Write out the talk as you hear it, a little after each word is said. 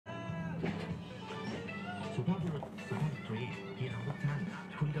สุภาพบุรุษสุภาพสตรีที่รักทุกท่าน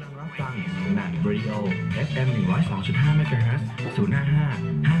คุณกำลังรับฟังแมทเรดิโอ FM 102.5 MHz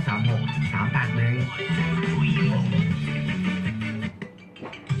 055 536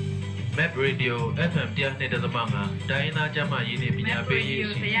 381แมทเรดิโอ FM တရားနဲ့တသမငါတိုင်းနာကြမှာရင်းနေပညာပေးရေး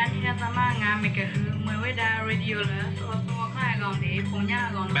ရှိတရားနဲ့တသမငါ MHz မွေဝဲတာရေဒီယိုလားစောစောခိုင်ကောင်ဒီပုံညာ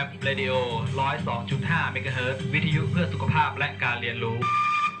ကောင်แมทเรดิโอ 102.5 MHz วิทยุเพื่อสุขภาพและการเรียนรู้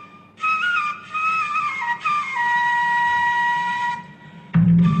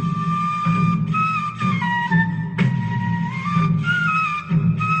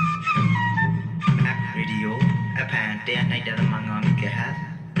တရားနိုင်တဲ့မင်္ဂလာကဟတ်ရ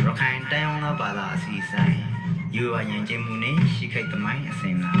ခိုင်တိုင်းအောင်ဘာသာအစီအစဉ်ယူဝရင်ချင်းမှုနဲ့ရှိခိုက်သမိုင်းအစ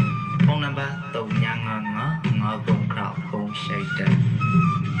ဉ်လာဖုန်းနံပါတ်3999 9ရှိတဲ့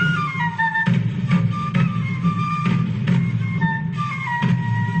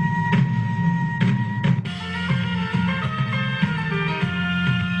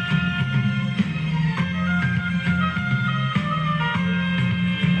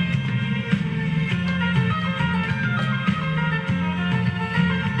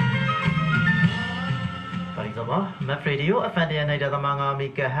แมทเรดิโอ FM ในดาวมังงามิ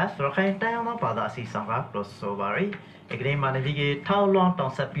กะฮัสรခိုင်တိုင်းအောင်ဘာသာအစီအစဉ်က crossover ဒီကနေ့မှနေပြီးထောက်လွန်တော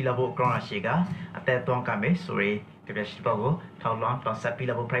င်ဆက်ပြီးလာဖို့ ground ရှိကအသက်သွန်းကမယ်ဆိုရပြပြရှိပေါ့ကိုထောက်လွန်တောင်ဆက်ပြီး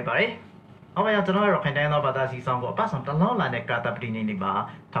လာဖို့ pray ပါတယ်။အော်မရကျွန်တော်ရခိုင်တိုင်းအောင်ဘာသာအစီအစဉ်ကိုအပတ်ဆောင်တလောင်းလာတဲ့ကာတာပတိနေနေမှာ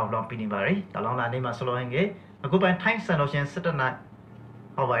ထောက်လွန်ပြီးနေပါတယ်။တလောင်းလာနေမှာဆိုလို့ဟင်ကေအခုပိုင်း time solution 17နာ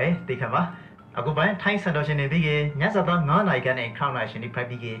ဟုတ်ပါတယ်သိခါပါအခုပိုင်း time solution နေပြီးညစတော့9နာရီကနေ crown nation ဒီ pray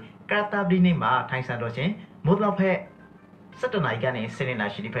ပြီးကာတာပတိနေမှာ time solutionမို့တော့ဖက်17နိုင်ကနေစနေနို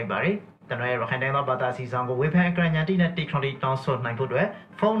င်ရှိနေဖိုက်ပါရယ်တနွေရခိုင်တိုင်းသောဘာသာစီဆောင်ကိုဝေဖန်အကရညာတိနဲ့တိခရီတောင်းဆိုနိုင်ဖို့အတွက်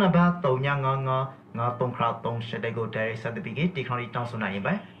ဖုန်းနံပါတ်3999 338ကိုတယ်ဆက်ပြီးတိခရီတောင်းဆိုနိုင်ရင်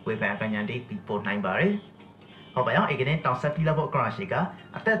ပဲဝေဖန်အကရညာတိပြီးပို့နိုင်ပါရယ်ဟုတ်ပါရောအဲ့ကနေတောင်းဆက်ပြီးလာဖို့အကရရှိက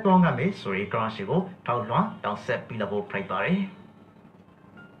အသက်သွန်းကမေဆိုရီအကရရှိကိုထောက်လွှမ်းတောင်းဆက်ပြီးလာဖို့ဖိုက်ပါရယ်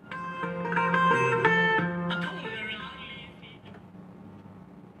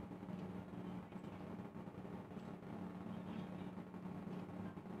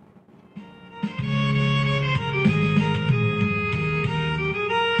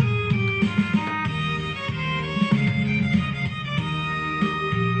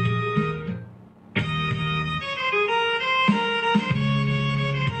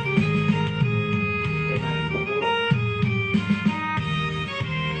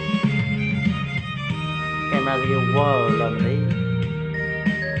ว้าวลำนี้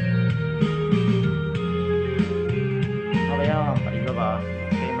เอาไปยังปฏิบัติว่า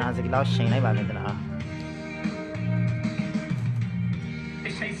เป็นมาสิเราเชิงในบ้านนี่นะ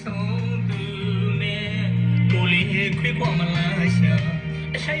ใช้สองตัวเนี่ยกูเลยคุยความมาลาชา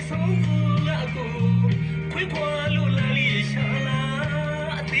ใช้สองตัวกูคุยความลุลาลิชาลา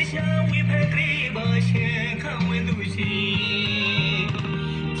ติชาวิเพกรีบาเชข้าเวดุชี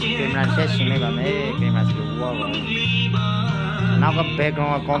कैमरा से सुने बा में कैमरा से हुआ बा ना का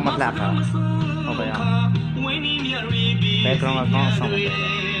बैकग्राउंड कौन मतलब था हो गया बैकग्राउंड कौन सा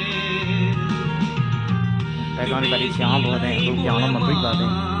बैकग्राउंड बड़ी चाह बहुत है लोग जानो मत भी बात है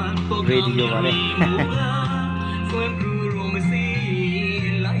रेडियो वाले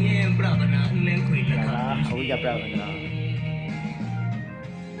हो जा प्रावना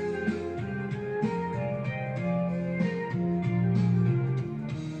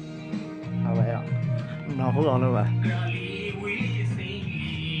mà hú còn luôn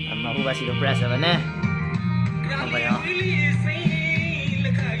mà hú ba xí đồ press rồi nè không phải không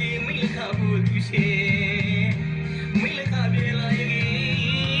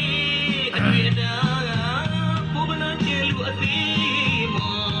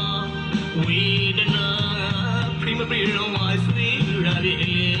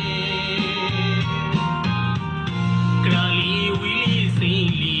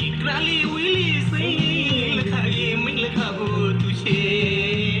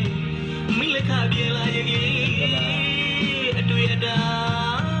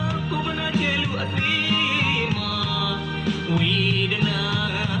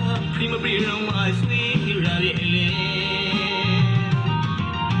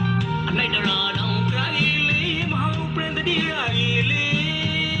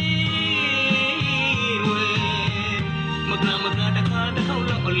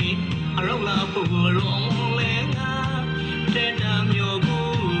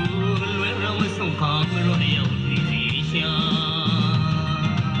Hãy subscribe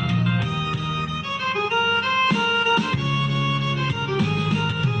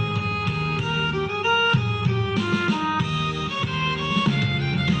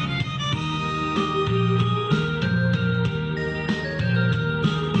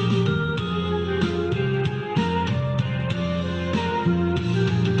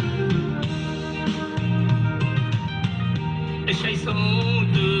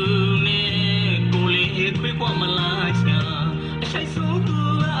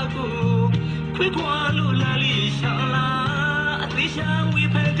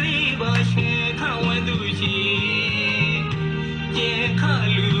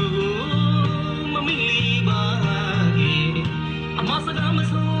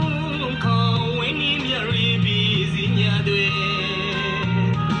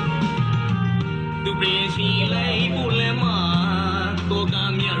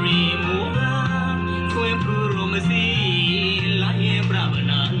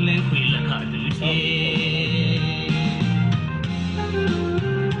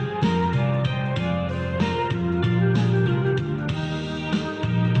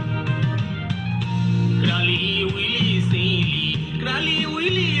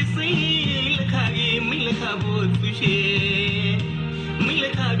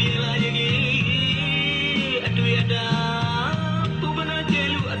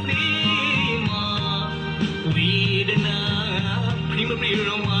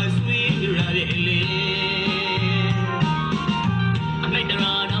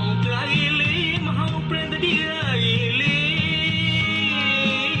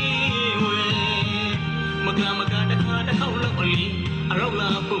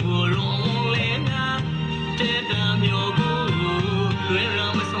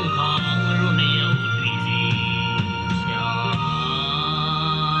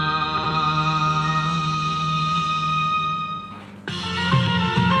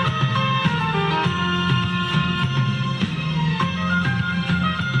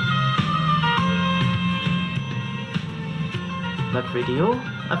Map Radio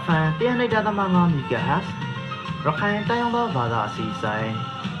အဖန်100.5 MHz ရခိုင်တိုင်းအောင်သောဘာသာအစီအစဉ်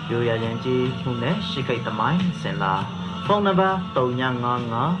ရိုးရရင်ကြီးမှုနဲ့ရှိခိတ်သမိုင်းစင်လာဖုန်းနံပါတ်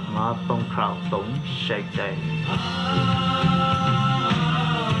395553ရှိတ်တဲ့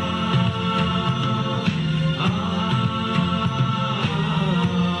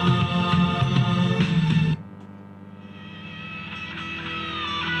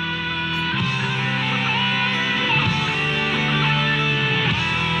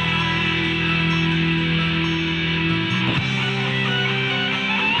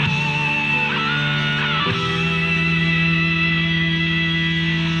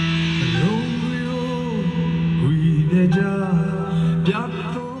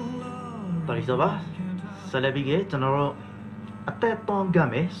ဆိုပါဆက်လက်ပြီးကျွန်တော်တို့အသက်ပေါင်းက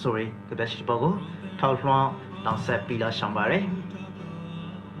မယ်ဆိုရင်ကတည်းကပေါ့ကိုထောက်လွှမ်းတောင်ဆက်ပြီးလာရှောင်ပါတယ်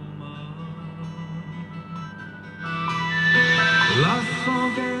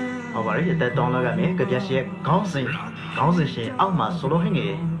ဟုတ်ပါရဲ့အသက်တောင်းလာကမယ်ကတည်းကခေါင်းစဉ်ရှင်အောက်မှာဆိုလို့ဟင်းင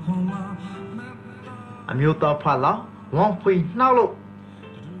ယ်အမျိုးသားဖလာဝမ်ဖွေနှောက်လို့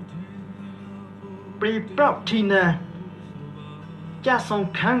ပရိပရောက်တီနန်ကြဆုံ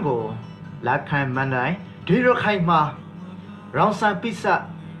ခန်းကိုလာခိုင်မန်တိုင်းဒီရခိုင်မှာရောင်ဆန်ပိစ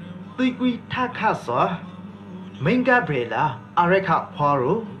သွေးကွီထခါစောမင်္ဂဘရေလာအရခဖွာ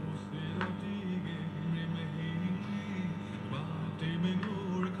ရို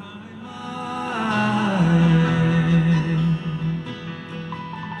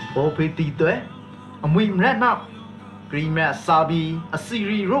ဘောဖေတီတွေအမွေမရနောက်ဂရီမတ်စာဘီအစီ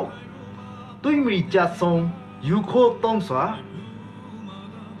ရီရိုသွေးမီကြဆုံယူခိုသုံးစွာ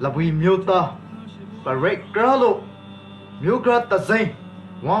လဘွေမျိုးသားပရိတ်ကရလို့မျိုးကရတစိမ့်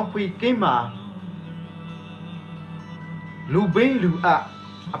ဝမ်ဖွေကင်းမှာလူဘင်းလူ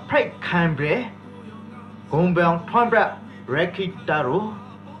အဖိုက်ခံဘရဲဂုံပောင်ထွန်းပြရက်ခိတာရို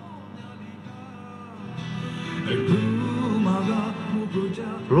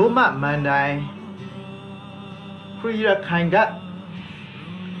ရိုမမန်တိုင်းခရီးရခိုင်က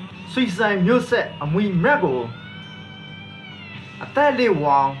ဆွေဆိုင်မျိုးဆက်အမွေမြတ်ကိုအသက်လေး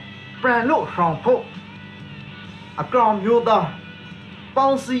ဝေါင်ပရန်လို့ဆောင်ဖို့အကောင်မျိုးသားပေါ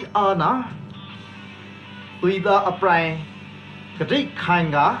င်းစီအာနာဝီသာအပရိုင်ကတိခိုင်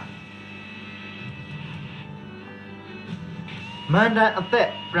ကမန်ဒန်အသက်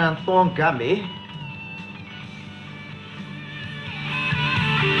ပရန်သွန်ကမေ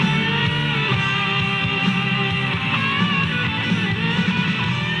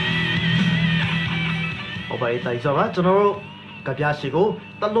ဘာလို့တိုင်ဆိုပါကျွန်တော်တို့ကပြားရှိကို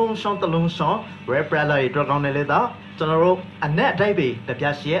တလုံးရှောင်းရဲပရလာတွေတော့ကောင်းတယ်လေသားကျွန်တော်တို့အနက်အတိုက်ပေက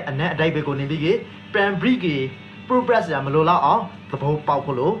ပြားရှိရဲ့အနက်အတိုက်ပေကိုနေပြီးကပရန်ဘရီကီ progress ရမလို့တော့အောင်သဘောပေါက်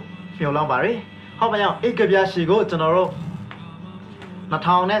ဖို့လို့မျှော်လင့်ပါရယ်ဟောပါအောင်ကပြားရှိကိုကျွန်တော်တို့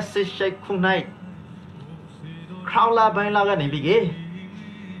2018ခုနှစ်ခရောင်းလာပိုင်းလာကနေပြီးက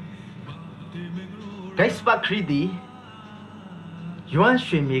ဂိုက်စပတ်ခရီဒီယွမ်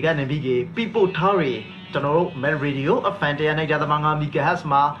ရွှေမြေကနေပြီးကပြပို့ထားရီ General Man Radio a fan day and I gather Manga Mika has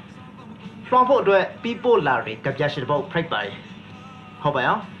ma from what do people Larry Kajashi about pride by. How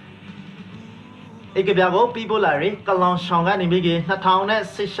about Ikabiago people Larry Kalon Shonga and Biggie Natown at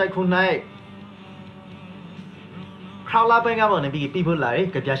Sishakunai Crowd lapping up on the big people Larry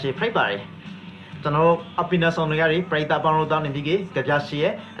Kajashi pride by. General happiness on the Gary, pray that Barrow down in Biggie,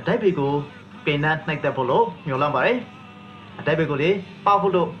 Kajashi, a typical Penat like the polo, Yolambari, a typical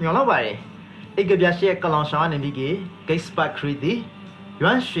powerful Yolambari. Ikabiashi Kalonshan and Biggie, Gayspa Cridi,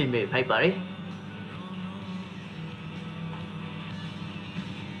 Yuan Shime, Pipari.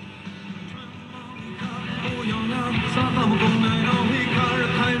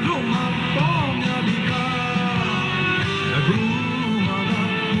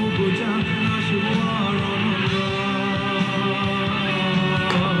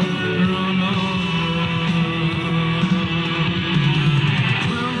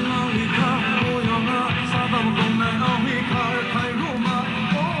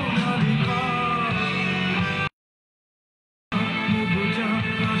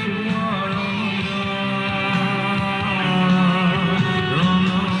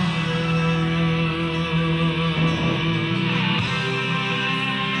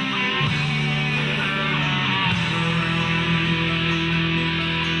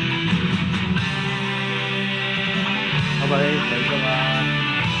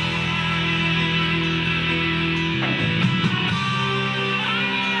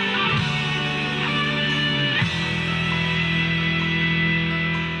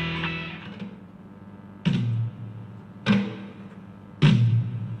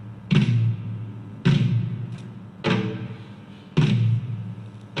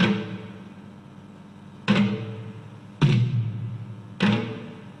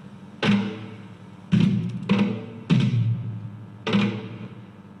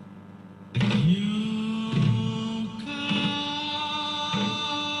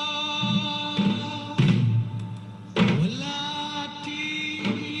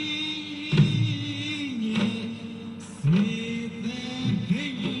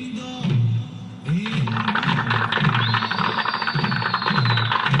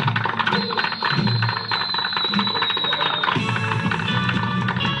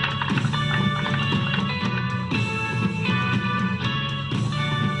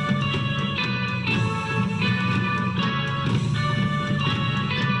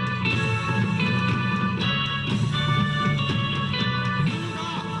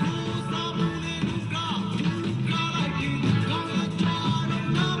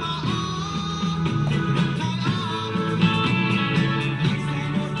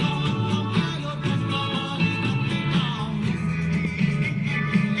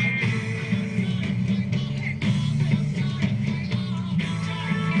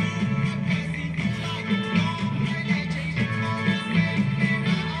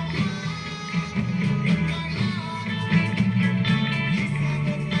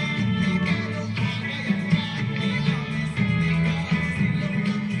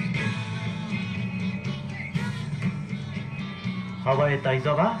 Hawaii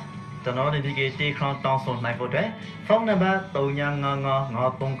Taizoba, the non-indicated crown down on knife for phone number, Tonya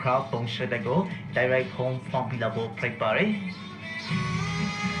Nga, Tong Crowd, Tong Shedego, direct home from Pilabo, Prepare.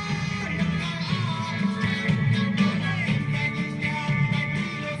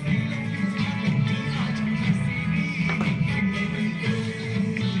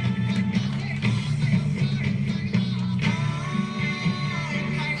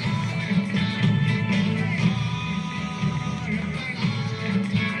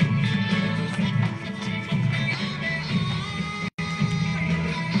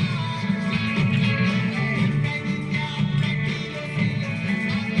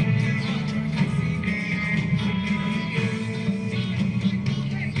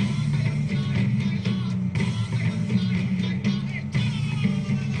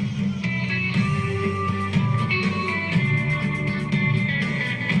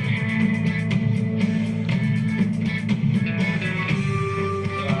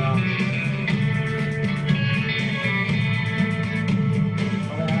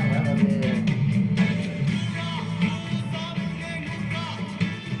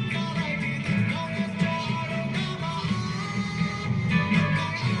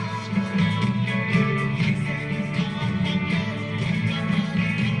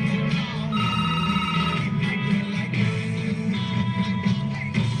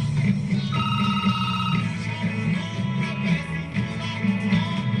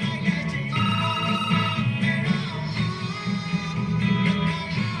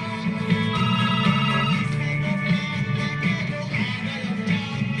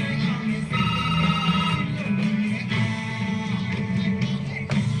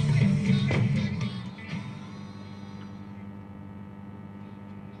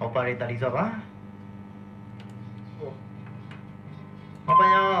 ပါတယ်တာလီစောပါဟုတ်ပါ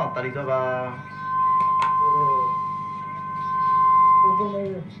ရောတာလီစောပါကိုကို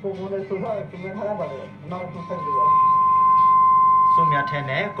လေးဆိုတာသူမထားပါလေနောက်ဆုံးဆက်ပြီးတော့ဆိုမြထဲ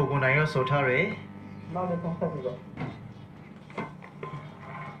နဲ့ကိုကိုနိုင်ရောဆိုထားရယ်နောက်ဆုံးဆက်ပြီးတော့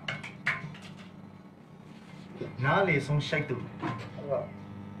နားလေဆုံးရှိုက်သူဟုတ်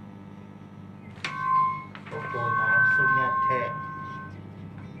ကိုကိုနိုင်ဆိုမြထဲ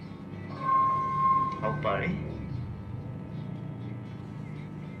ဟုတ်ပါတယ်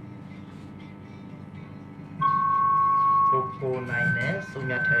ကိုကိုနိုင်နဲ့ဆို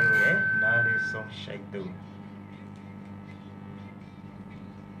မြထဲရယ်နားလေဆုံးရှိုက်သူ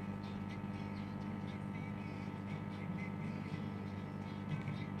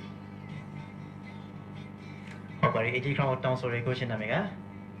ဟုတ်ပါတယ်အကြီးခေါင်းတောင်းဆိုရကိုရှင်းနာမည်က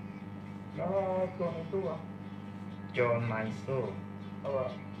ကျော်နေဆိုပါကျော်နိုင်ဆိုဟုတ်ပါ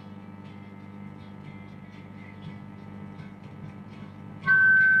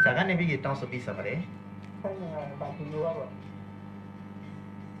ဇာကနေပြီးတောင်းဆိုပြီးစပါတယ်ဆိုင်ရာဘာသူလို့ပါ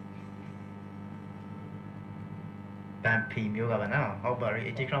ဘန်ဖီမျိုးကပါနော်ဟုတ်ပါတယ်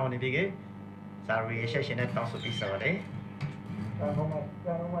အကြီးခေါင်းနေပြီးဇာရီရှက်ရှင်နဲ့တောင်းဆိုပြီးစပါတယ်ကျွန်တော်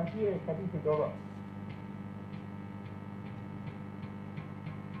မှကြည့်ရခတိဖြစ်တော့ပါ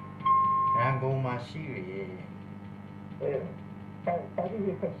ရန်ကုန်မှာရှိရယ်ခတိဖြ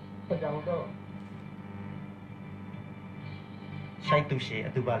စ်ကြတော့ရှိုက်သူရှိ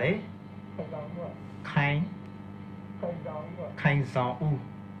အတူပါလေခိုင်ဆောင်ဦး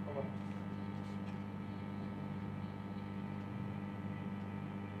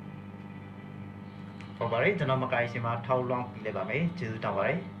ဟုတ်ပါတယ်ကျွန်တော်မကိုင်ရှင်မှာထောက်လောင်းပြီးလိုက်ပါမယ်ကျေးဇူးတောင်းပါတ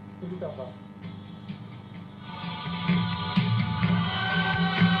ယ်ကျေးဇူးတောင်းပါ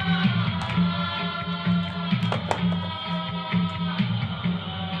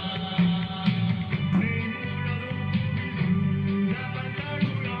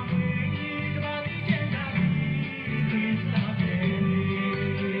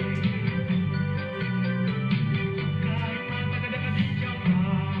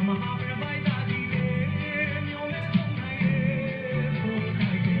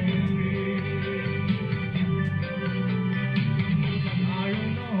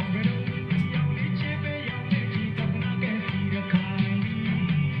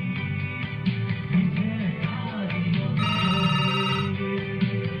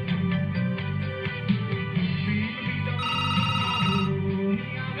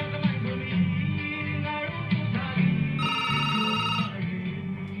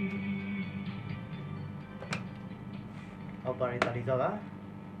ဟုတ်ပါတယ်တာလီစောပါ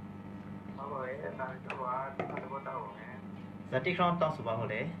ဟုတ်ပါတယ်တာလီစောပါဒီမှာတော့တောင်းပါမယ်ဇာတိခေါင်းတောင်းဆိုပါဟုတ်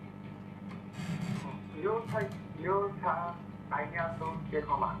လေရိုးချတိုင်းရဆုံးပြေ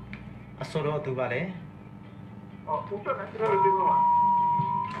ခေါ်ပါအစိုးရသူပါလေသူတို့ကလည်းပြေခေါ်ပါ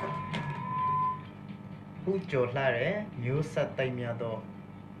ဦးကျော်လှရဲမျိုးဆက်တိုင်များတော့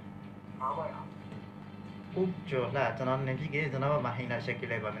ဟုတ်ပါဦးကျော်လှကျွန်တော်နေပြီကကျွန်တော်မဟိလာရှက်ကြ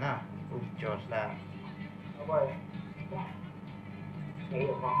ည့်လိုက်ပါမယ်နော်ဦးကျော်လှဟုတ်ပါ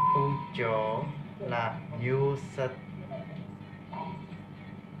ဦးကျော်လှမျိုးဆက်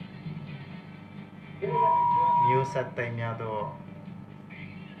တိုင်များတော့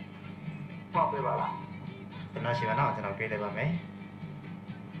ဟုတ်ပြီပါလားကျွန်တော်ရှိပါနော်ကျွန်တော်ပြေးလိုက်ပါမယ်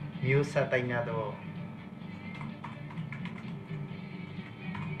မျိုးဆက်တိုင်များတော့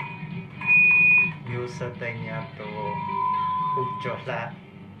မျိုးဆက်တိုင်များတော့ဦးကျော်လှ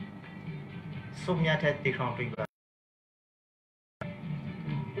စုမြတ်တဲ့တိခေါင်းတွေ့ပါ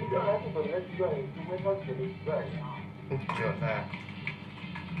ဦးကျော်လှဆိုတော့ဒီကသူမဟုတ်တယ်ဒီကဦးကျော်လှ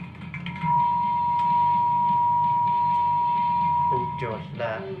ဦးကျော်လှ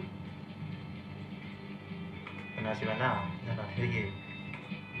ကျွန်တော်ရှိပါနော်ကျွန်တော်ဒီ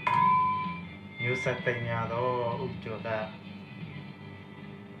မျိုးဆက်တိုင်များတော့ဦးကျော်လှ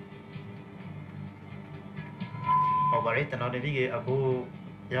ဟုတ်ပါတယ်ကျွန်တော်ဒီအခု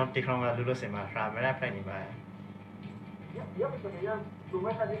ရောက်တိခေါင်းကလူလို့စင်မှာရာမရဖိုင်နေပါရပါဆိုရင်သူမ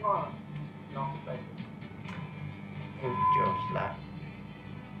ထားဒီမှာနော်ဆိုင်ဦးကျော်လှ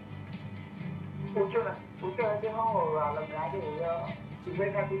ဦးကျော်ဒီဟောလာလာတယ်ရောသူမ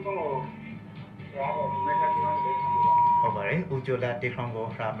ထားဒီမှာရတယ်သူမထားဒီမှာလေဟုတ်ပါတယ်ဦးကျော်လှတိခေါင်းကို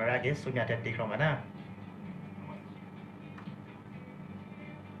ရာမရကစုညတဲ့တိခေါင်းမှာနော်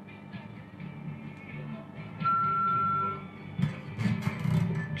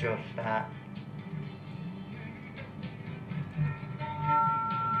ကျော်လှ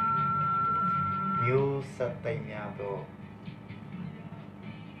မျိုးဆက်တိုင်များတော့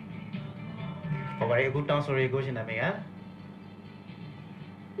ဟုတ်ပါတယ်အခုတောင်းဆိုရီကိုရှင်နာမည်က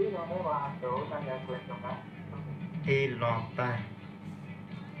ဒီတော့လည်းပါတော့တန်ရကွယ်တော့က အေးလွန်တန်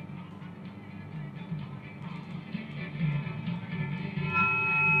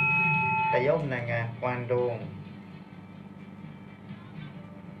တရုတ်နိုင်ငံကွမ်ဒုံ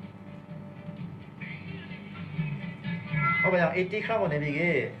ဟုတ်ပါကြောင့်80ခါပေါ်နေပြီက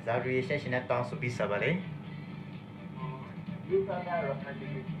ဇာရီရှက်ရှင်နဲ့တောင်းဆိုပြီးစပါလေ ဒီစားတာတော့အဲ့ဒီ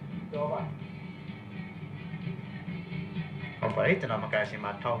တော့ပါ ဟုတ်ပါတယ်ကျွန်တော်မကရှင်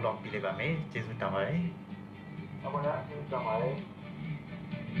မှာထောက်လောက်ပြီးလိုက်ပါမယ်ကျေးဇူးတင်ပါတယ် အခုလည်းအင်းဆောင်ပါလေ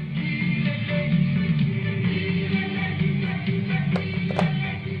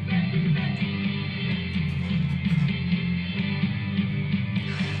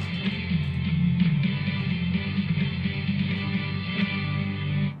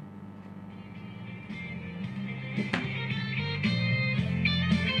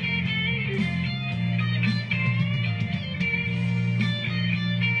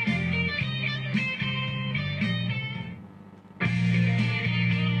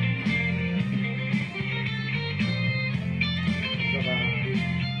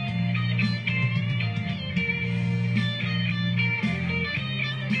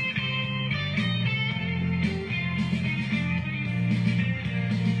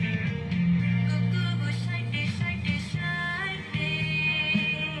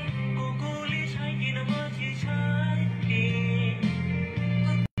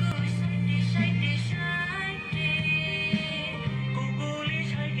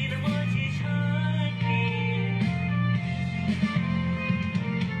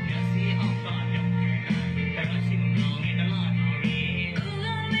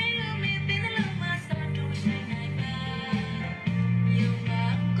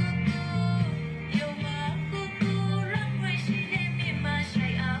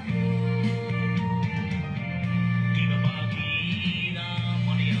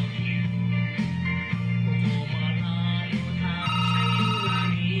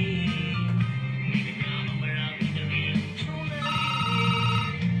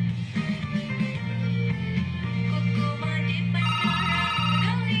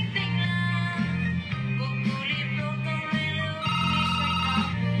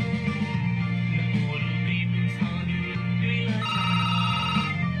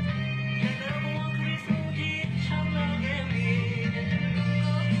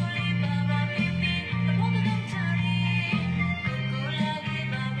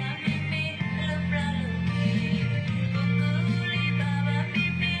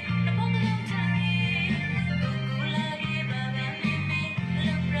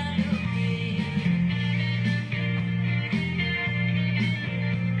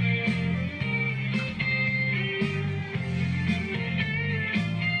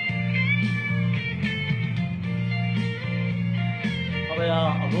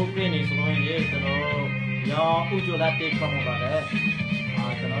အခုပြနေဆိုတော့ရေကျွန်တော်ရောဥကြလာတေးခေါ်မှာပါတယ်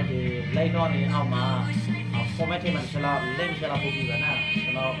ကျွန်တော်ဒီလိုက်တော့နေအောက်မှာ format ထဲမှာဆက်လာ link ဆက်လာပို့ပြီးပါနော်ကျွ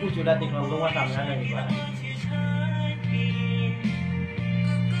န်တော်ဥကြလာတေးခေါ်လုံးဝတာမရနိုင်ဘူးပါ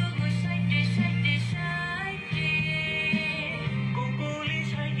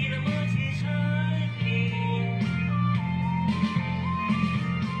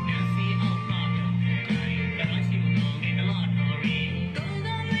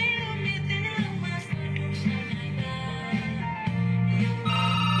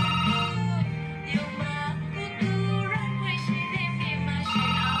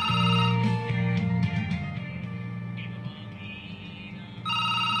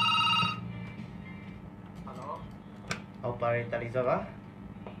ပါတယ်တလီစောပါ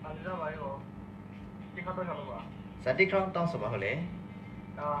အဲ့ဒါပါရောဒီကတော့ရတော့ပါ ဇာတိခေါင်းတောင်းဆိုပါဟုတ်လေ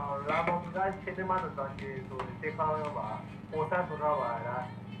လာဘုံကစစ်တမတ်တော်ကြီးဆိုဒီခေါင်းရောပါပိုစားဆိုတော့ပါလား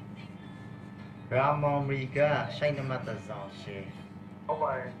ရာမောင်မရီကရှိုင်းနမတ်တဆောင်ရှေ ဟုတ်ပါ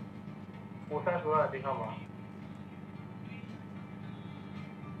တယ်ပိုစားဆိုတော့ဒီခေါင်းပါ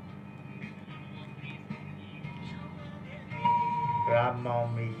ရာမောင်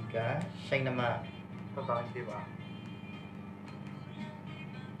မရီကရှိုင်းနမတ် တော်ကြီးပါ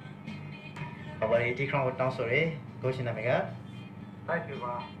ဘာပါဒီခေါင်းကိုတောင်းဆိုရယ်ကိုရှင်နာမည်က တိုက်ပြီ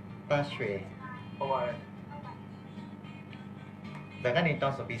ပါ တန်းရွှေ ဟုတ်ပါတယ် ဒါကနေတော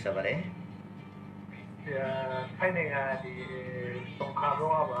င်းဆိုပြီးစပါလေ ထိုင်းနိုင်ငံဒီစံခါ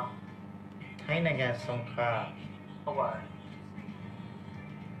တော့ပါ ထိုင်းနိုင်ငံစံခါ ဟုတ်ပါတယ်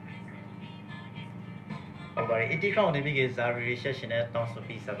ဘာပါဒီခေါင်းနေပြီးကစားရီရှက်ရှင်နဲ့တောင်းဆို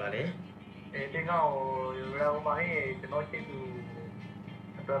ပြီးစပါလေ ဒီကောင်ရာဘုံမှာဟင်းကျွန်တော်ရှိသူ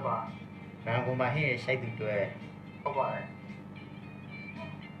အတွက်ပါ ရာဘုံမှာဟင်းရှိုက်သူတွေ ဟုတ်ပါတယ်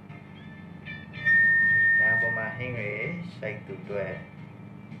ရာဘုံမှာဟင်းရရှိုက်သူတွေ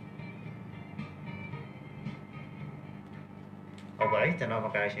ဟ ဟုတ်ပါတယ်ကျွန်တော်မ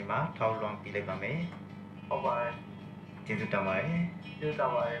ကရရှိမှာထောက်လွှမ်းပြလိုက်ပါမယ် ဟုတ်ပါတယ် ကျေးဇူးတင်ပါတယ် ကျေးဇူးတ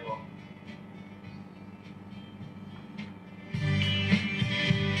င်ပါတယ်ပေါ့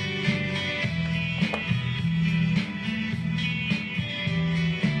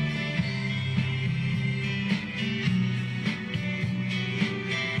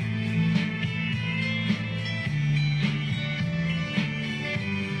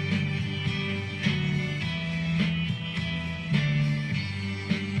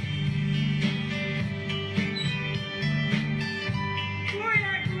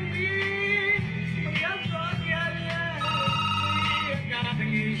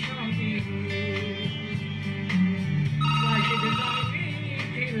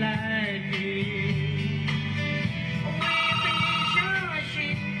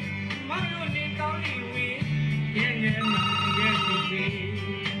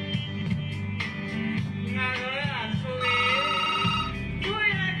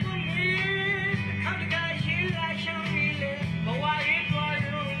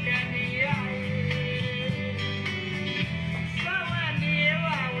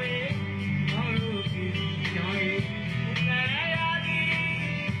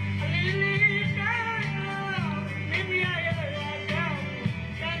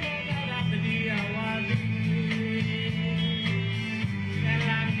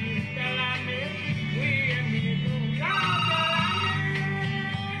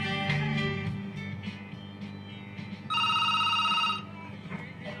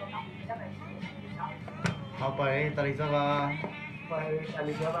ဟုတ်ပါတယ်တရီစပါ ပါတယ်အ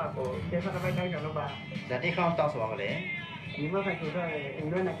လီကဘာကိုကျေးဇူးတင်ပါတယ်ကျွန်တော်ပါ ဇာတိခေါင်းတောက်ဆိုပါမလဲ ဒီမှာဆက်ဆိုတော့အင်္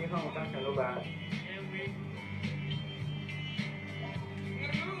ဂလိပ်နဲ့ကျေးဇူးတင်ကျွန်တော်ပါ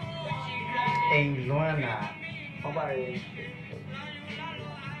အိမ်လွမ်းလာ ဟုတ်ပါတယ်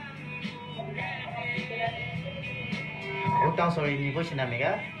ဟိုတောက်ဆိုရင်ညီဖို့ရှင်နာမည်က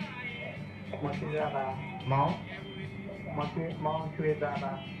မရှိရပါ မောင် မရှိမောင်ချွေတာ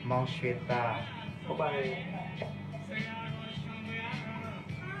ပါ မောင်ရွှေသား ဟုတ်ပါတယ်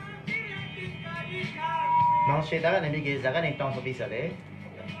မောင်ရွှေသားကနေပြီးဇာကနေတောင်းဆိုပြီးစလေ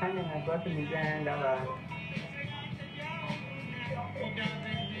ဆန်းနေတာတော့ဒီကြမ်းတော့ပါ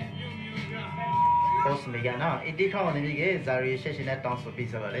ဘောစမီကနော်အတီခေါင်းကနေပြီးဇာရီရှက်ရှင်နဲ့တောင်းဆိုပြီး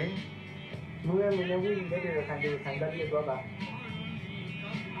စပါလေ မူရမူရဝိလက်တွေခံတယ်ခံတယ်တော့ပါ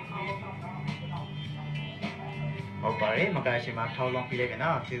ဟုတ်ပါတယ်မကရရှိမှာထောက်လောင်းပြလိုက်ပြီ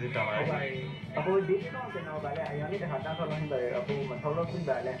နော်ကျေးဇူးတော်ပါ ဟုတ် တ ပါ ယ် တယ်အခုဒီတော့ကျွန်တော်ဗာလဲအရင်ကတခါတောင်းဆောက်လို့ဟင်းတယ်အခုမထောက်လို့ပြ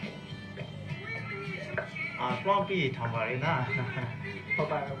ပါလဲ လောင်းပြီးထောင်ပါလေနော် ဟုတ်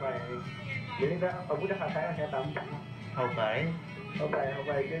ပါဟုတ်ပါတယ်ဒီနေ့တော့အခုတခါဆိုင်ရတဲ့တောင်း ဟုတ်ပါတယ် ဟုတ်ပါတယ်ဟုတ်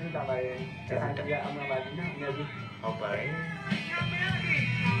ပါတယ်ကျေးဇူးတင်ပါတယ်ကျေးဇူးတင်အမှန်ပါဒီနော်အများကြီး ဟုတ်ပါတယ်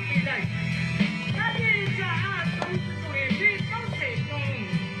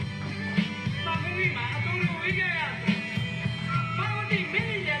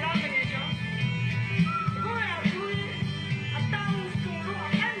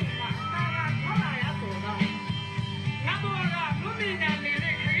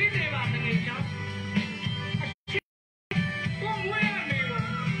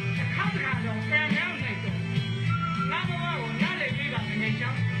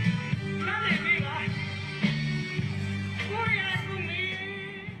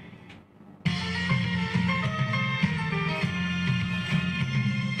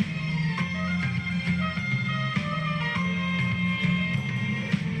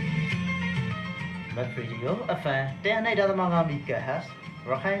Mad Radio FM 100.5 MHz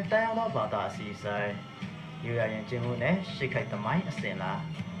ရခိုင်တိုင်းအောင်ဘာသာအစီအစဉ်ယူရရင်ကျင်းမှုနဲ့ရှိခိုက်သမိုင်းအစဉ်လား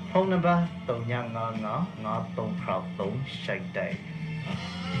ဖုန်းနံပါတ်395553ရှိုက်တဲ့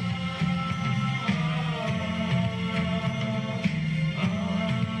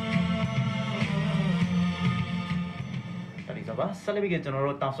တတိယပါဆက်လက်ပြီးကျွန်တော်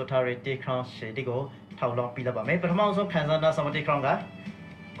တို့တောင်းဆိုထားတဲ့ T-Crown ရှယ်တီကိုထောက်လောင်းပြလိုက်ပါမယ်ပထမဆုံးခန်းစားနာဆောင် T-Crown က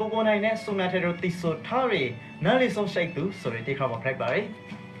ကိုနိုင်နဲ့စုံနာထဲတို့တီဆိုထားရနားလေးဆုံးရှိုက်သူဆိုရင် T-Crown မှာခရိုက်ပါရယ်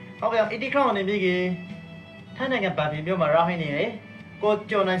ဟုတ်ပါပြီ T-Crown အနေနဲ့ကြီးထိုင်းနိုင်ငံဗာပြည်မြို့မှာရဟိနေတယ်ကို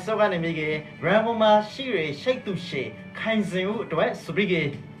ကျော်နိုင်စောကနေမိကြီးရန်ကုန်မှာရှိရရှိတ်သူရှိခိုင်စင်ဦးအတွက်စပရီကြီး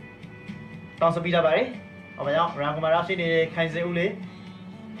တောင်းစပီးတာပါရယ်ဟုတ်ပါရောရန်ကုန်မှာရရှိနေတဲ့ခိုင်စင်ဦးလေ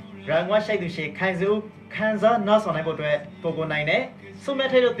ရန်ကုန်ရှိတ်သူရှိခိုင်စင်ဦးခန်းစားနားဆောင်နိုင်ဖို့အတွက်ကိုနိုင်နဲ့စုံမဲ့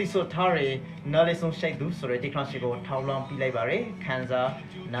ထဲတို့တီဆိုထားရနားလေးဆုံးရှိတ်သူဆိုရယ် T-Crown ရှိကိုထောင်းလောင်းပြလိုက်ပါရယ်ခန်းစား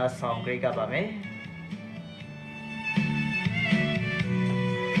နားဆောင်ကြိတ်ကပါမယ်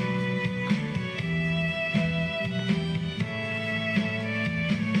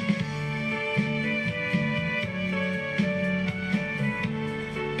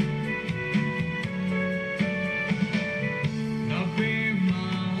နောက်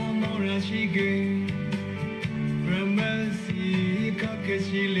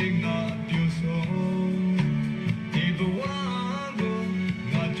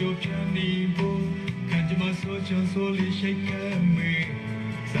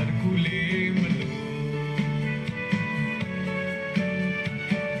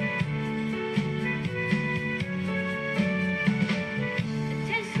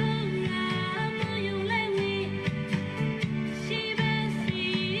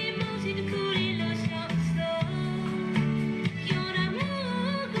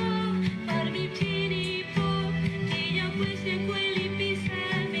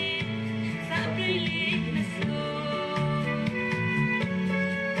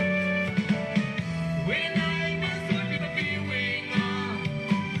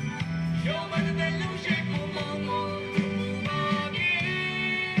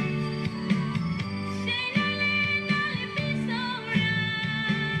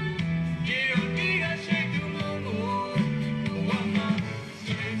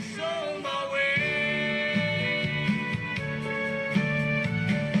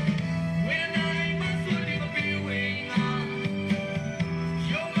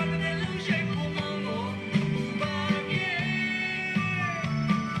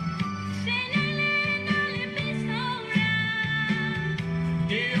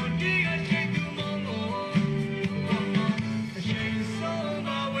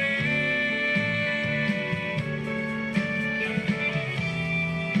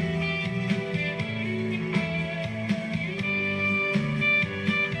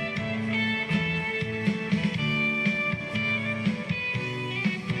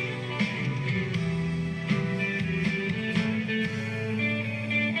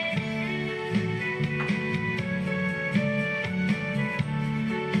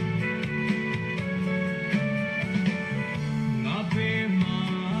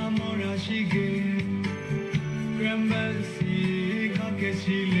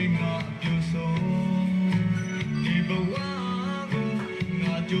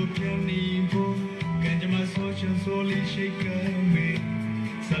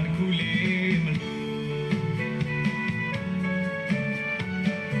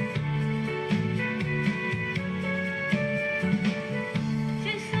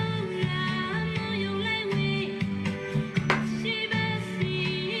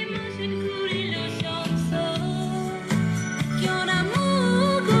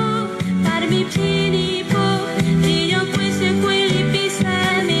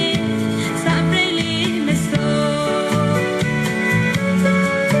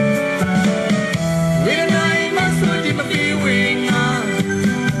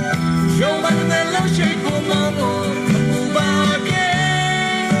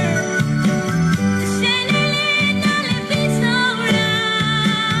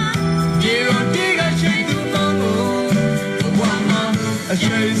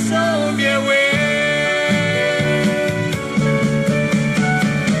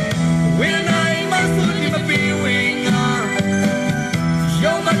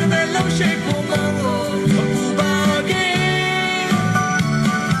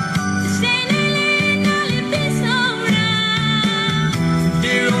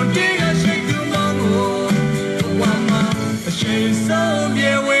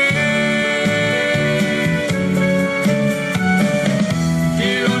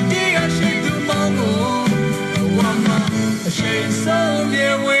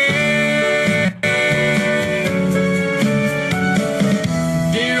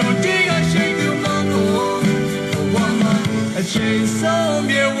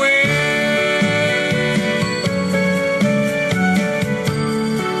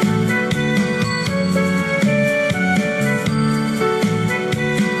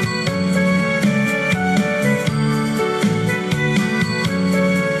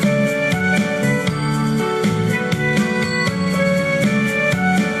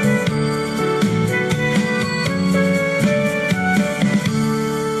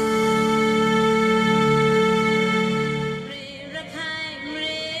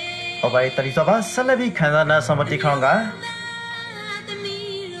Obai Tarisoba, Salabi Kanana Somatikanga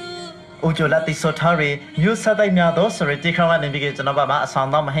Ujulati Sotari, New Satai Miado, Soritikanga Navigate Nobama,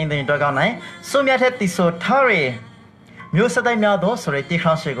 Sandam Hindi Dragonai, Sumiat Sotari, New Satai Miado,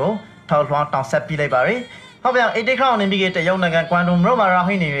 Soritikang Sego, Talwan Town Sapi Lebari, However, a decon navigate a Yonagan Quantum Roma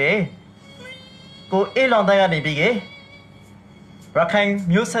Rahini. Go Elon Diana Bigay Rakhine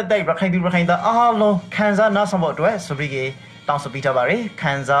Music Day, Rakhine the Alo, Kanza Nasamo to us, Sobigi. Thanks to Peter Barry,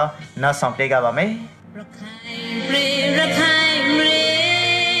 Kanza, Nasam Plegabame.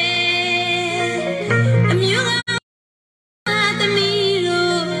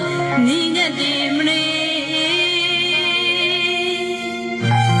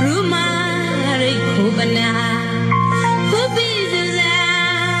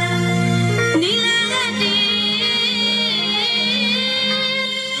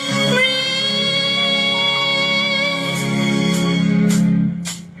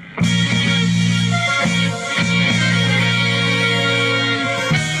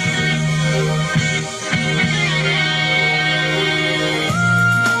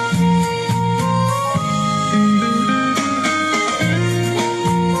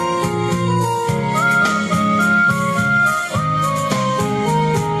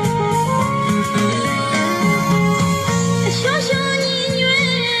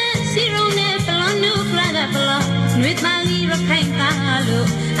 look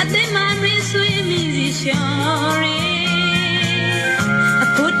at the memory sweet musician. I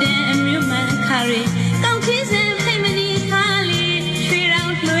put them human carry, countries and family carry, straight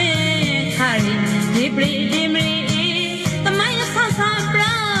out Louis carry, deeply dimly, the Maya Sasa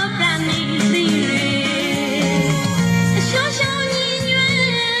brought Danny theory. A social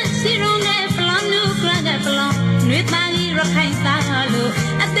union, zero nepalon, no cradapalon, with my Rakhine look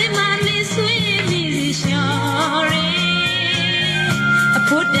at the memory sweet musician.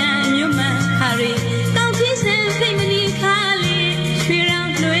 Put down your man, carry, countries and family carry, straight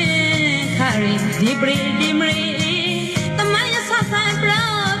out Louis carry, deeply dimly, the Maya Sasa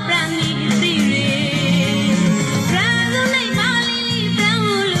brought Brandy theory. Rather like Mali,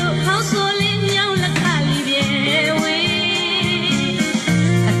 brown look, household in young la Cali, way.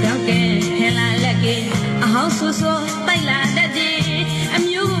 A drunken hell I like it, a house so by la day, and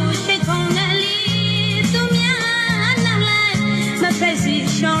you shake on the lead to me.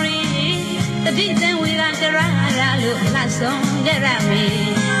 The reason we got the rara look like some get at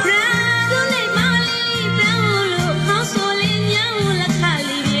me. Rather like Mali, brown look, consoling young la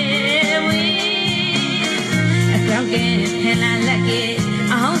Cali, way. A drunken and I like it,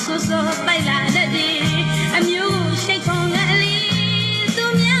 a house so by la day, and you shake on the lead to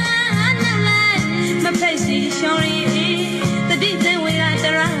me. My place is showing the reason we got the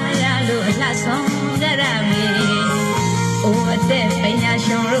rara look like some get at me. Oh, a dead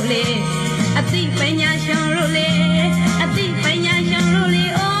pension rolling. I think pension rolling. I think pension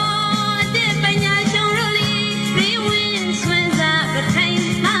rolling. Oh, a dead pension rolling. Three winds swings up the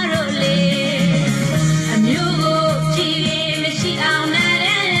time rolling. And you go cheating, she out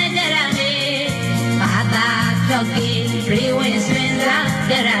there, get me. Pata talking, three winds swings up,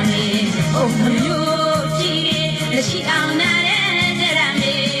 get me. Oh, you go cheating, she out there, get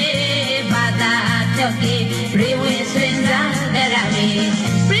me. Pata talking, three winds swings up.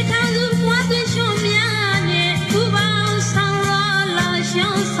 Pretend to what we show me, who bounce on roll,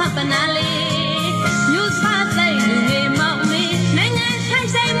 Sapanale. You say, you may mock me, Nanga,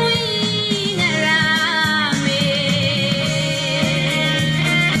 say, we around me.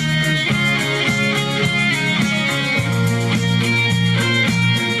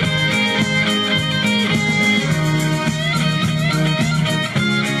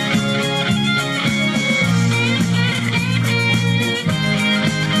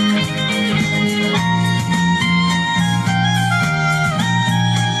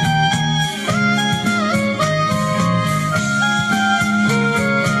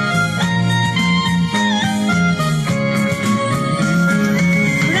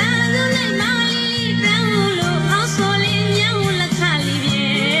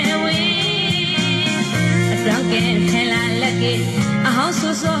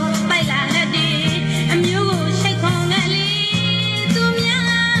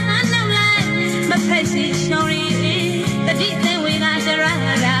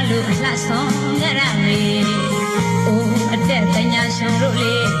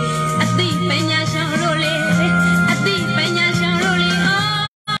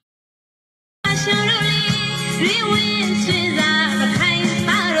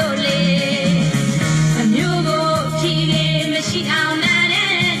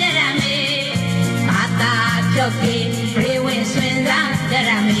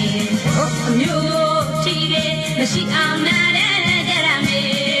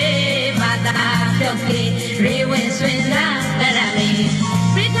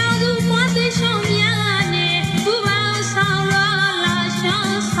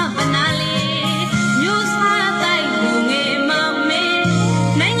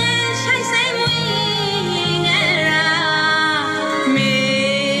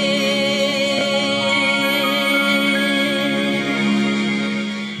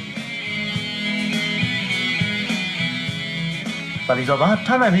 Palizoba,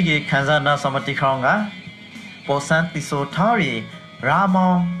 Tamamigi, Kanzana, Samatikonga, Bosan Tiso Tari,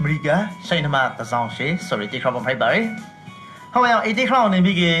 Ramo, Mriga, Shainama, the Zonshi, sorry, Tikram Pibari. However, a decron in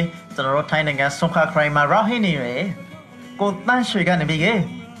Biggie, the Rotain against Sonka Crima Rahini, Go Nanshigan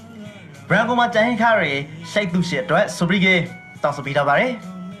Biggie. Bragoma Jankari, Shake Dushit, right? Subrige, Tansopita Bari.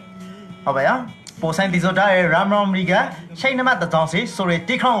 However, Bosan Tiso Tari, Ramo, Mriga, Shainama, the Zonshi, sorry,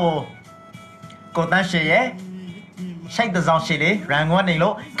 Tikron. Go Nanshe, Shake the Zonshi, Rangon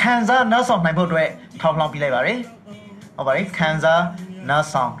Nilo, Kanza, Nason, my boat, Top Long Pilabari. Over Kanza,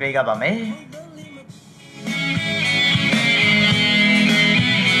 Nason, Gregabame.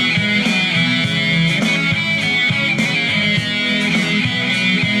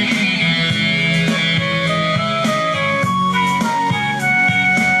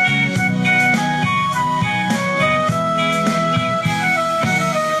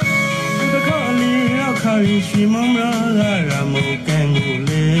 khari shimamra ramu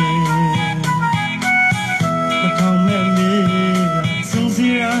kangule Patome me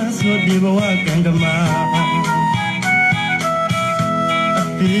sungsira so dibawa kangama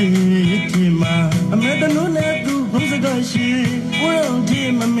Apitima amedanu ne tu humsagashi urang ti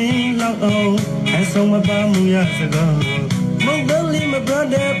mami lao ai song ma ba mu ya sago mong dali my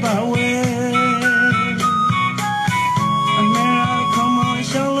brother bawe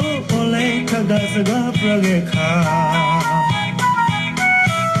Saga pragekha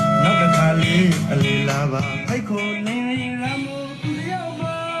Nakakali alilava Aiko nini ramu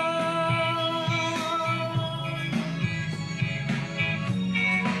kuyama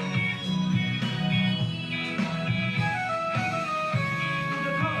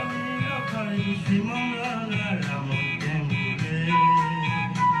Nakakali nakakali simamra ramu kengule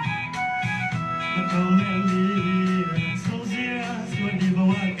Nakameli Sozira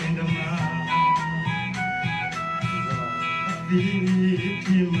swadibawa kengama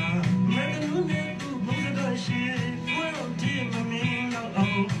Vitima, medanu ne tu buzagashi, world team me lao.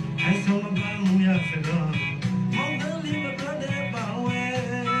 I saw my bamu ya saga, mongali my brother bawe.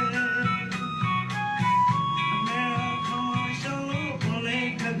 America ma shalu pole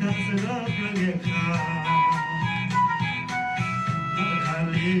kaga saga pragekha.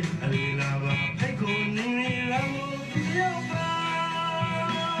 Nakakali alilava, aiko nini ramu kuyaba.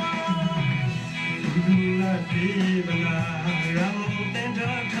 Dula tibana.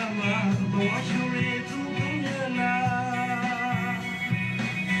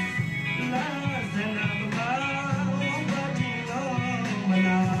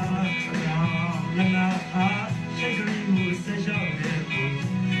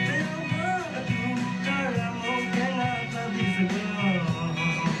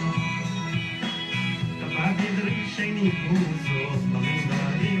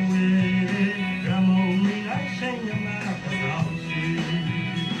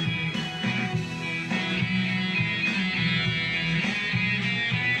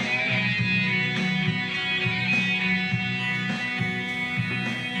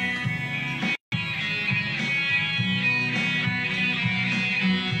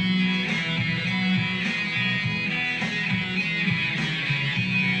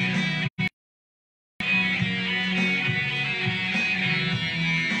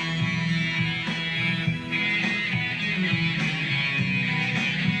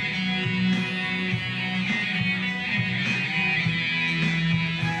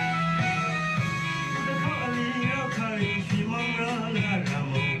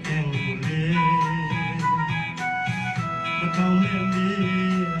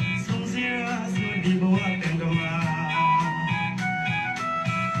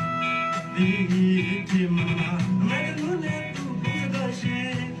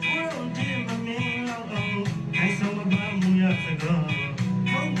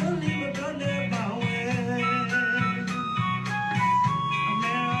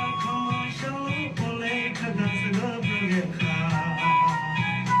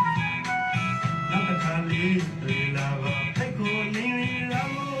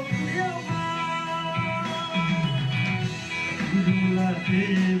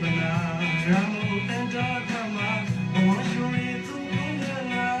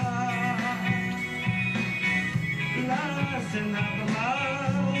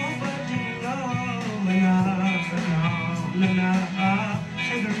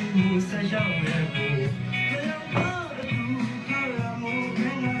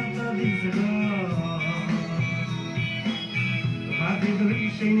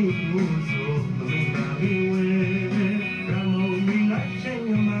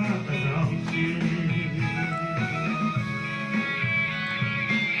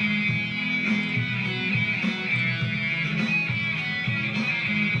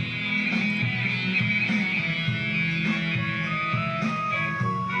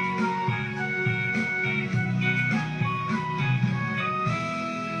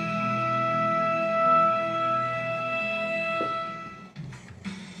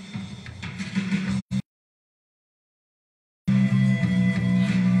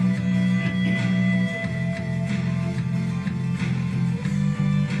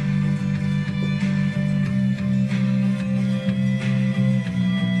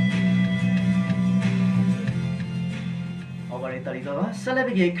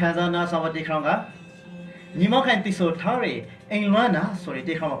 Celebrity Kazana Savati Kranga Nimo can tiso tari, and Luana, so it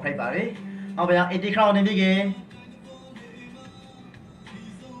take on a prepare. Over 80 crown in the game.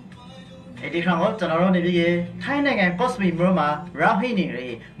 80 crown, General Navigate, Tiny and Cosby Murma,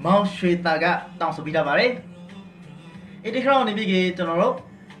 Rakhine Mount Street Taga, down to Bidavare. 80 crown in the General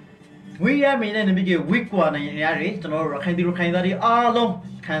We are meaning to be a weak one in the area, to know Rakhine that are long,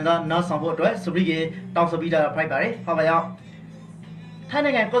 Canada, not some what dress, so we down be the primary. How about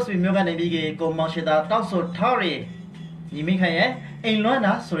Tanning and Cosby Mugan and Biggie go Moshida, Dawso Tori. You make in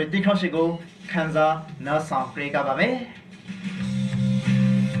Luna, so it did go, Kansas, not some break up.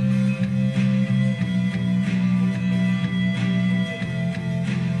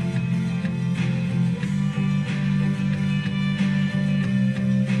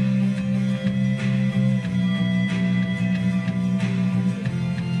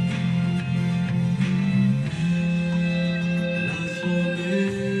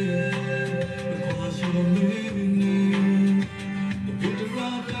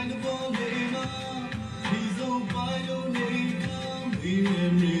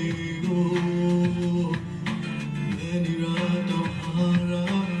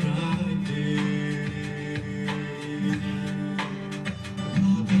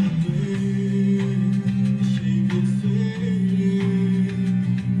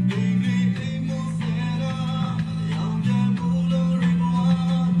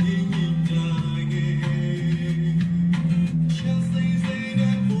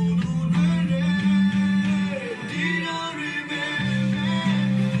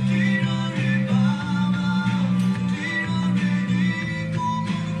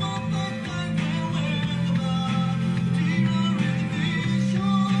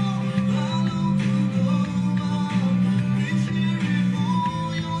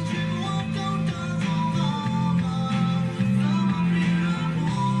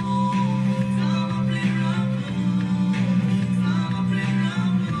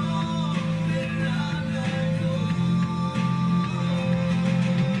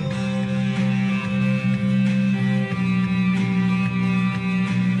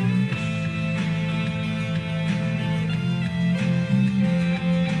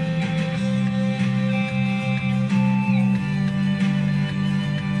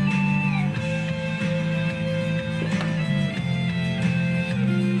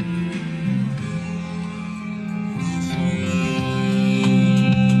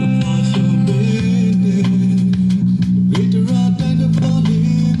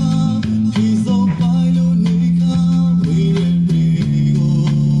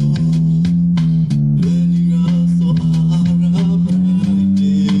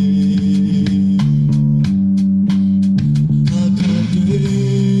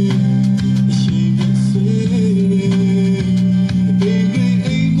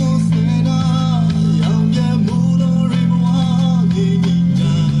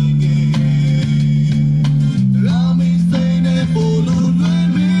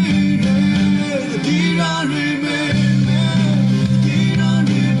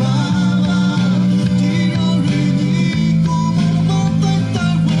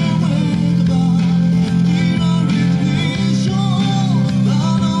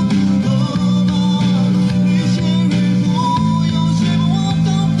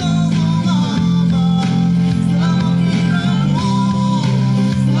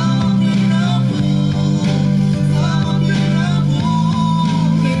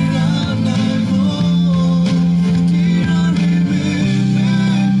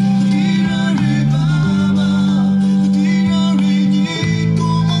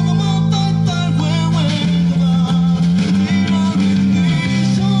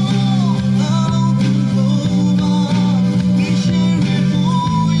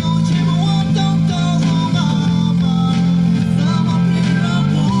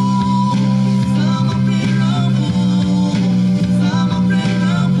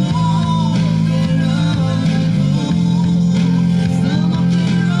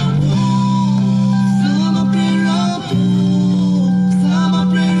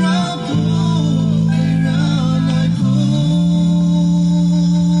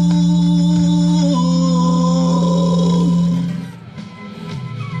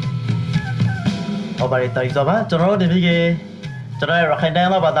 Bari tari zoba, choro de bige, choro Rakhine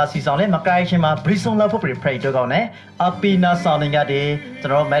Tang la bata si song le makai chima brisong la pupri pray to go ne, apina sounding ya de,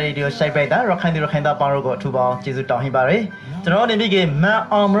 choro radio shape da Rakhine da pang ro go thu bang jesu taw hin bari, choro de bige man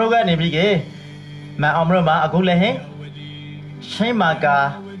amro ga ne bige, man amro ma aku le hin, shin ma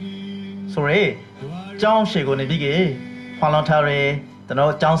ka, sorry, chong she go ne bige, hwang long tha re,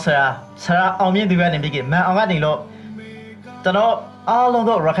 choro chong sara aw myin tu ya ne bige man aw ga ni lo, choro all of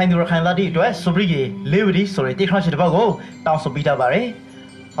the Rakhine Ladi to us, so brigade, liberty, sorry, take crunch the bago, down so beat up bare.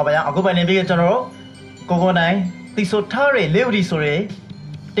 Abaya, go by name big general, go nine, Tisotari, liberty, sorry,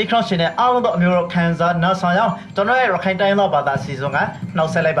 take crunch in all of the Muro Kansas, now Saya, don't know Rakhine Tang about that season, now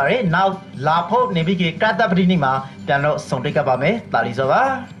celebrate, now Lapo, Nebiki, Kata Brinima, Piano, Sondika Bame, that is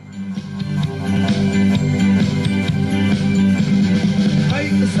over.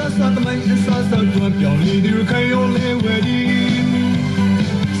 沙沙的美，沙沙的表里的看有来为的，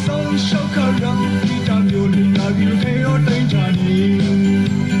上小卡让一张有的那个看有等着你。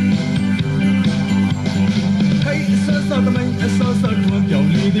嘿，沙沙的美，沙沙的表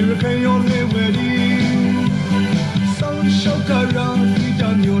里的看有来为的，上小卡让一张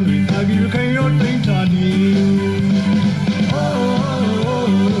有的那个看有等着你。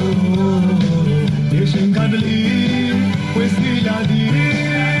也先看着你，会死呀的。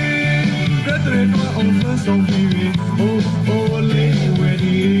这对人我分手的约，累为的。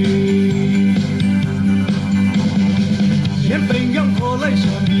也不用过来想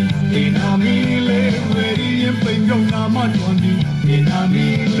的，你那米累为的，也不用那么装的，你那米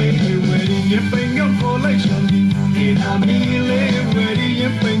累为的，也不用过来想的，你那米累为的，也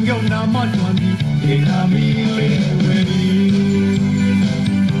不用那么装的，你那米累为的。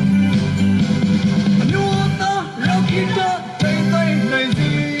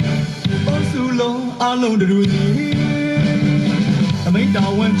阿龙的路子，他们打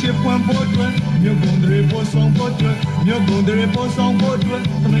完结婚不准，苗工的人不上不准，苗工的人不上不准，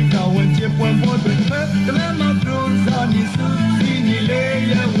他们打完结婚不准，他们马路上你是你累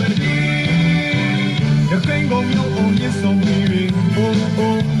也为的，要跟公苗红也送回去，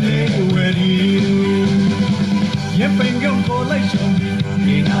累为的，也不用过来兄弟，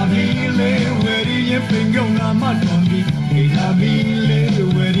你那米累为的，也不用那么装的。你那米累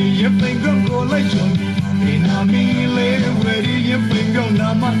为的也不用过来兄弟，你那米累为的也不用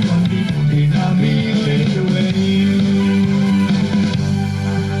那么装的，你那米累为的。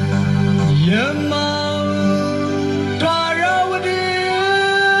也忙抓着我的，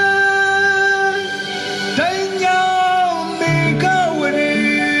真要没个我的，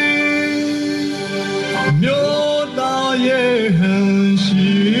苗大爷很喜。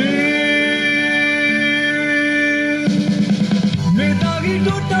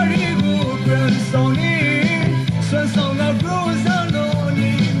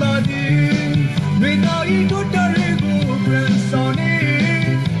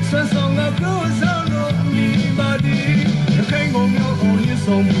送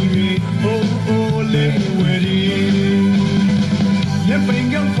不远，累为的，也不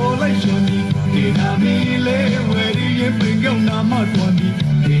用过来兄弟，你那米累为的，也不用那么装的，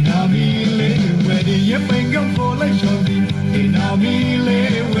你那米累为的，也不用过来兄弟，你那米累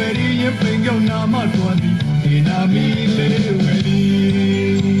为的，也不用那么装的，你那米累为的。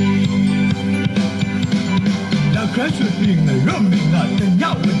那可是病的人民啊，真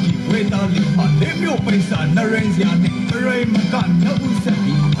要问题回答你嘛，你没有本事，那人家呢，人们干那不是的，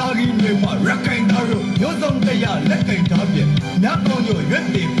那个对话热开大肉，有种的呀，热开大便，那朋友原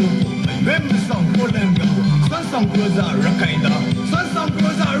地不顾，原不上不能够，算上国家热开大，算上国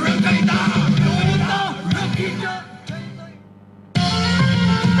家热开大，热大热开大。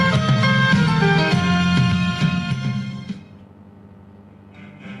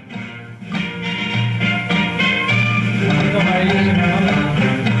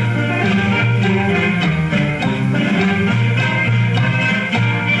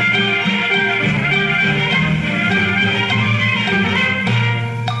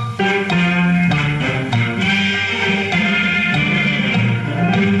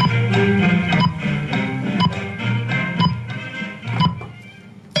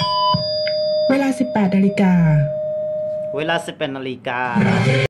เวลา18 นาฬิกา